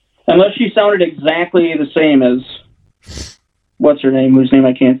 Unless she sounded exactly the same as... What's her name? Whose name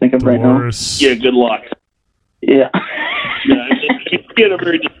I can't think of right now. Dolores. Yeah, good luck. Yeah. Yeah, she had a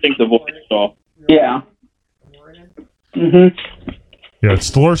very distinctive voice, so. Yeah. Mm-hmm. Yeah, it's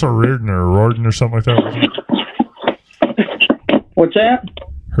Dolores O'Riordan or O'Riordan or something like that. What's that?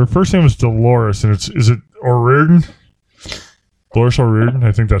 Her first name is Dolores, and is it O'Riordan? Dolores O'Riordan?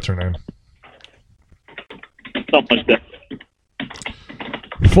 I think that's her name. Something like that.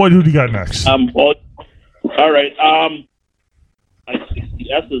 Floyd, who do you got next? Well, all right. I see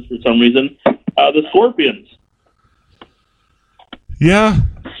the S's for some reason. The Scorpions. Yeah.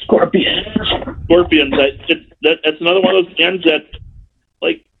 Scorpions. Scorpions. That's another one of those bands that,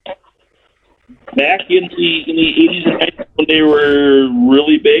 like, back in the 80s and 90s when they were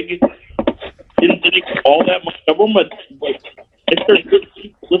really big, didn't think all that much of them, but I started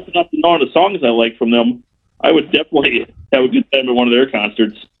listening up to know the songs I like from them. I would definitely have a good time at one of their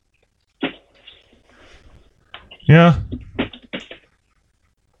concerts. Yeah.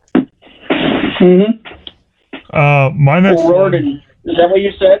 Mm-hmm. My next O'Riordan. Is that what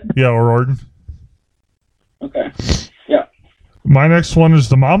you said? Yeah, O'Riordan. Okay. Yeah. My next one is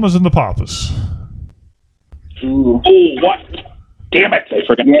the Mamas and the Papas. Ooh. Oh, what? Damn it! I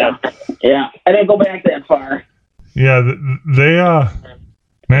forgot Yeah. that. Yeah. I didn't go back that far. Yeah, they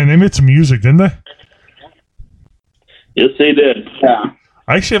man, they made some music, didn't they? Yes, they did. Yeah.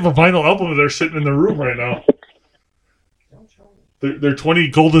 I actually have a vinyl album of theirs sitting in the room right now. They're 20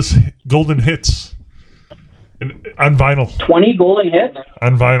 golden hits on vinyl. 20 golden hits?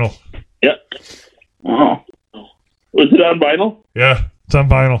 On vinyl. Yeah. Oh. Was it on vinyl? Yeah, it's on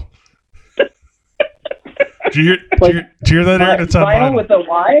vinyl. Did you hear that, Aaron? It's on vinyl vinyl. with a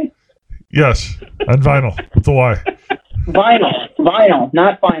Y? Yes, on vinyl with the Y. Vinyl,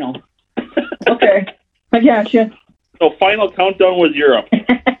 not final. Okay, I got you. So Final Countdown was Europe.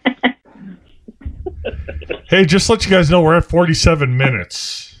 Hey, just to let you guys know, we're at 47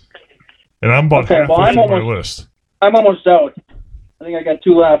 minutes. And I'm about halfway I'm through my almost- list. I'm almost out. I think I got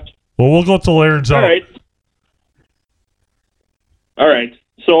 2 left. Well, we'll go till Aaron's out. All right.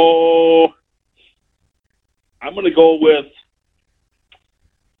 So I'm going to go with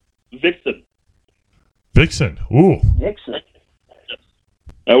Vixen. Vixen. Ooh. Vixen.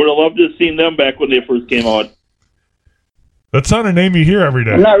 I would have loved to have seen them back when they first came out. That's not a name you hear every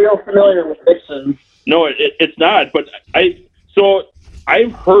day. I'm not real familiar with Vixen. No, it's not. But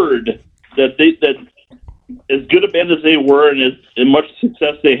I've heard that as good a band as they were and as much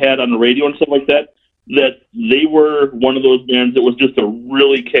success they had on the radio and stuff like that, that they were one of those bands that was just a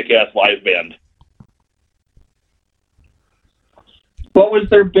really kick-ass live band. What was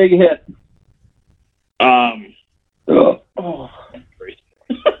their big hit? Oh.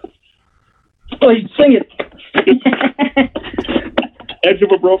 Oh, you sing it. Edge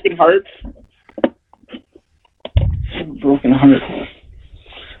of a Broken Heart. Broken Heart.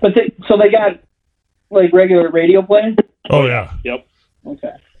 But they got like regular radio play? Oh, yeah. Yep.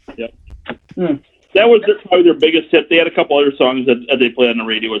 Okay. Yep. Hmm. That was probably their biggest hit. They had a couple other songs that they played on the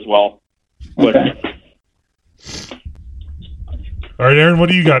radio as well. But Okay. All right, Aaron, what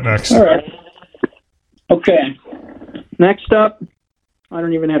do you got next? All right. Okay. Next up, I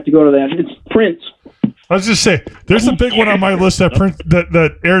don't even have to go to that. It's Prince. I was just say, there's a big one on my list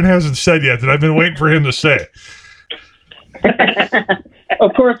that Aaron hasn't said yet that I've been waiting for him to say.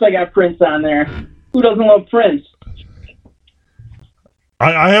 Of course I got Prince on there. Who doesn't love Prince?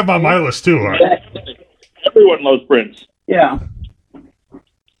 I have him on my list too. everyone loves Prince. Yeah.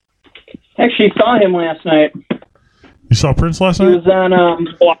 Actually saw him last night. You saw Prince last He night? was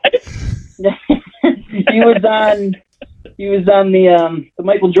on he was on the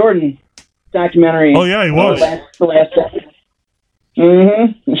Michael Jordan documentary. Oh, yeah, he was. The last second.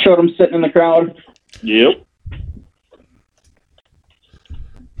 Mm-hmm. Showed him sitting in the crowd. Yep.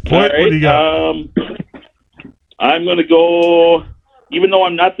 What do you got? I'm going to go, even though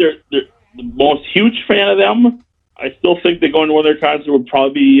I'm not the most huge fan of them, I still think that going to one of their concerts would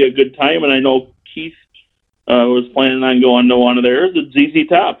probably be a good time, and I know Keith was planning on going to one of theirs. It's ZZ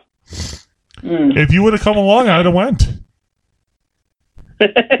Top. If you would have come along, I'd have went.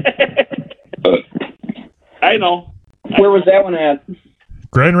 I know. Where was that one at?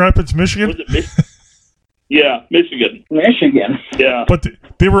 Grand Rapids, Michigan. Was it Yeah, Michigan. Michigan. Yeah. But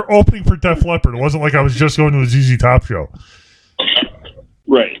they were opening for Def Leppard. It wasn't like I was just going to a ZZ Top show.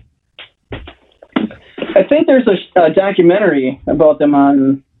 Right. I think there's a documentary about them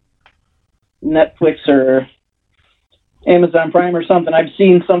on Netflix or Amazon Prime or something. I've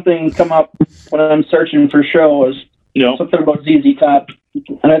seen something come up when I'm searching for shows. No. Something about ZZ Top,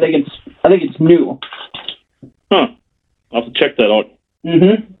 and I think it's new. Huh. I'll have to check that out.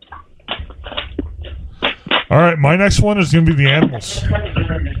 Mm-hmm. All right, my next one is going to be the Animals.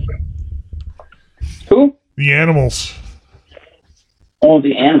 Who? The Animals. Oh,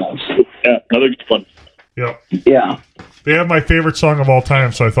 the Animals. Yeah, another good one. Yep. Yeah. They have my favorite song of all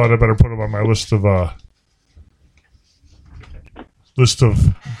time, so I thought I better put them on my list of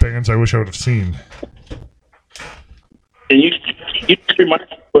bands I wish I would have seen. And you remind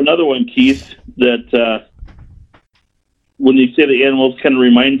me of another one, Keith, that when you say the Animals kind of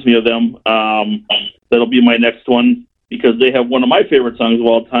reminds me of them. That'll be my next one because they have one of my favorite songs of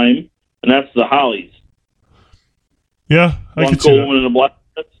all time, and that's the Hollies. Yeah, I One can see Cold that. Woman in a Black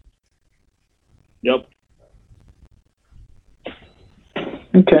Dress. Yep.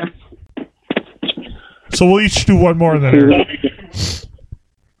 Okay. So we'll each do one more then. Aaron.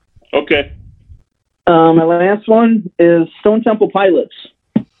 Okay. My last one is Stone Temple Pilots.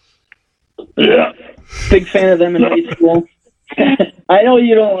 Yeah. Big fan of them in high school. I know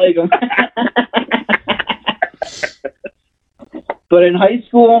you don't like them. But in high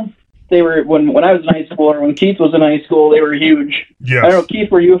school, they were, when I was in high school, or when Keith was in high school, they were huge. Yes. I don't know,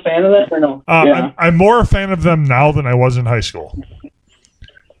 Keith, were you a fan of that or no? Yeah. I'm more a fan of them now than I was in high school.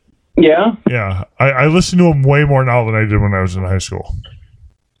 Yeah? Yeah, I listen to them way more now than I did when I was in high school.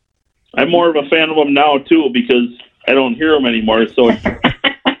 I'm more of a fan of them now, too, because I don't hear them anymore, so...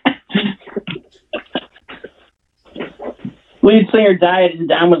 Lead singer died, and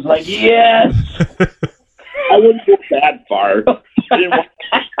Don was like, yes! I wouldn't go that far. I didn't want...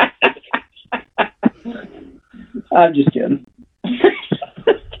 I'm just kidding.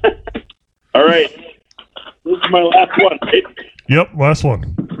 All right. This is my last one, right? Yep, last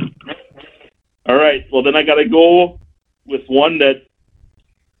one. All right. Well, then I got to go with one that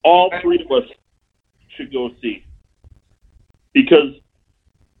all three of us should go see. Because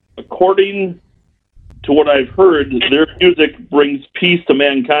according to what I've heard, their music brings peace to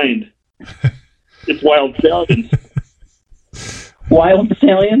mankind. It's Wild Stallions. Wild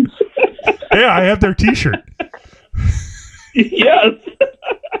Stallions? Yeah, I have their T-shirt. Yes.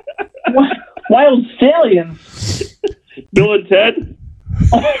 Wild Stallions? Bill and Ted.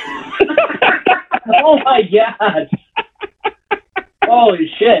 Oh my god.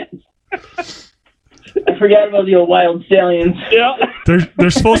 Holy shit. I forgot about the old Wild Stallions. Yeah.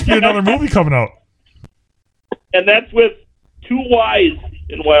 There's supposed to be another movie coming out. And that's with two Y's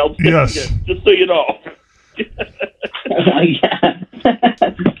in Wild Stallions. Yes. Just so you know. Oh my god.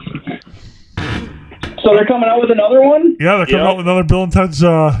 So they're coming out with another one? Yeah, they're coming Yep. out with another Bill and Ted's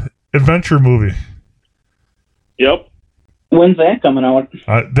adventure movie. Yep. When's that coming out?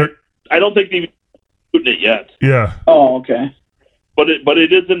 They're I don't think they've put it yet. yeah. Oh, okay. But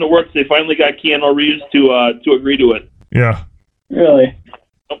it is in the works. They finally got Keanu Reeves to agree to it. Yeah. Really?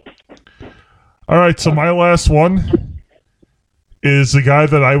 All right, so my last one is the guy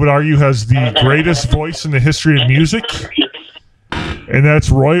that I would argue has the greatest voice in the history of music, and that's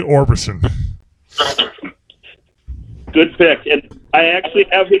Roy Orbison. Good pick. And I actually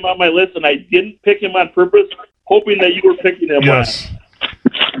have him on my list, and I didn't pick him on purpose, hoping that you were picking him. Yes.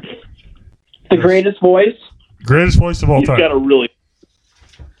 The greatest voice? Greatest voice of all He's time. got a really...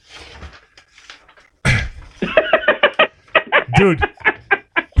 Dude.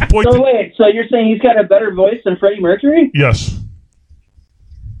 Boy, So wait, so you're saying he's got a better voice than Freddie Mercury? yes.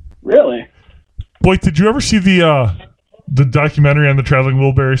 Really? Boy, did you ever see the documentary on the Traveling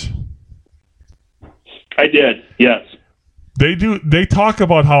Wilburys? I did, yes. They talk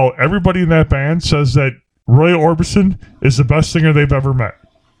about how everybody in that band says that Roy Orbison is the best singer they've ever met.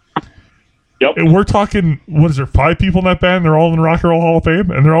 Yep. And we're talking, what is there, 5 people in that band? They're all in the Rock and Roll Hall of Fame,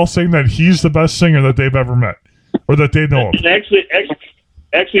 and they're all saying that he's the best singer that they've ever met, or that they know of. And actually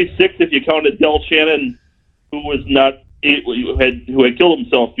 6 if you counted Del Shannon, who was not... who had killed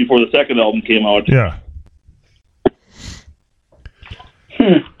himself before the second album came out. Yeah.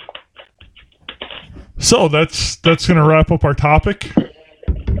 So that's going to wrap up our topic.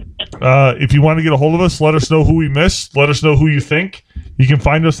 If you want to get a hold of us, let us know who we missed. Let us know who you think. You can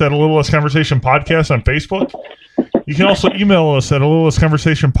find us at A Little Less Conversation Podcast on Facebook. You can also email us at A Little Less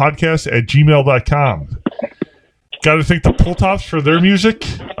Conversation Podcast at gmail.com. Got to thank the Pull Tops for their music.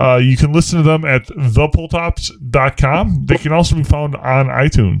 You can listen to them at thepulltops.com. They can also be found on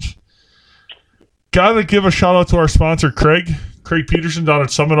iTunes. Got to give a shout out to our sponsor, Craig Peterson down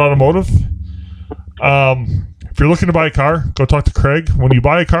at Summit Automotive. If you're looking to buy a car, go talk to Craig. When you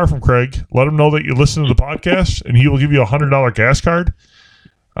buy a car from Craig, let him know that you listen to the podcast, and he will give you a $100 gas card.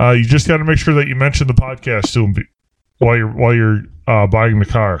 You just got to make sure that you mention the podcast to him while you're buying the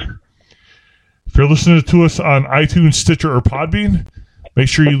car. If you're listening to us on iTunes, Stitcher, or Podbean, make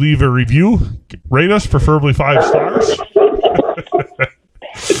sure you leave a review. Rate us, preferably 5 stars.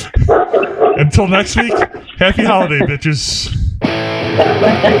 Until next week, happy holiday, bitches.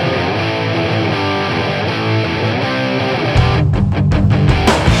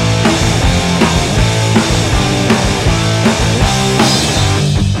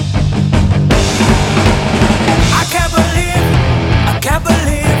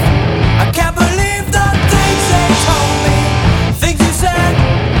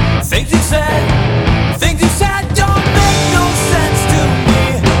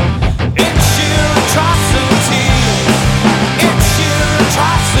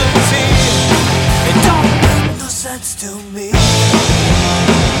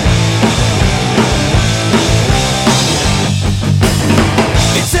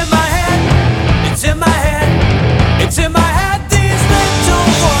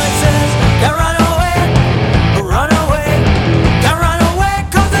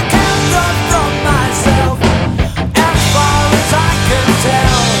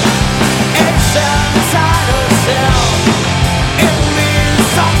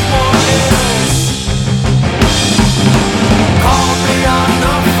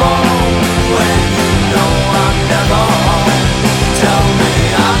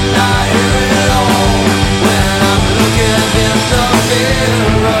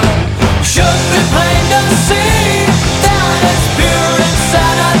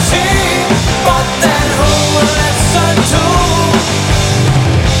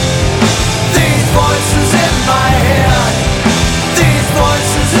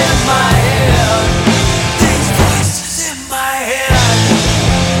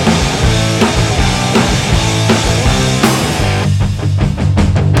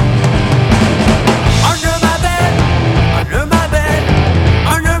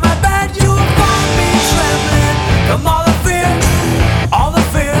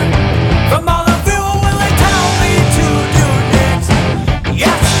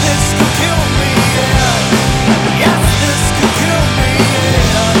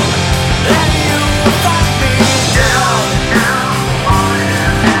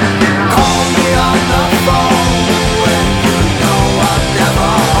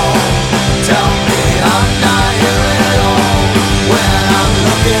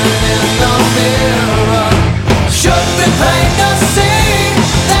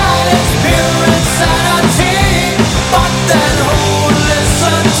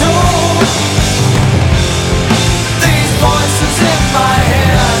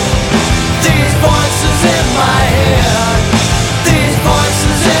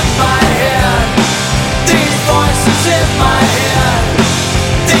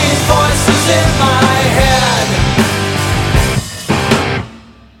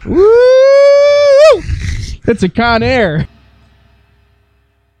 It's a Con Air.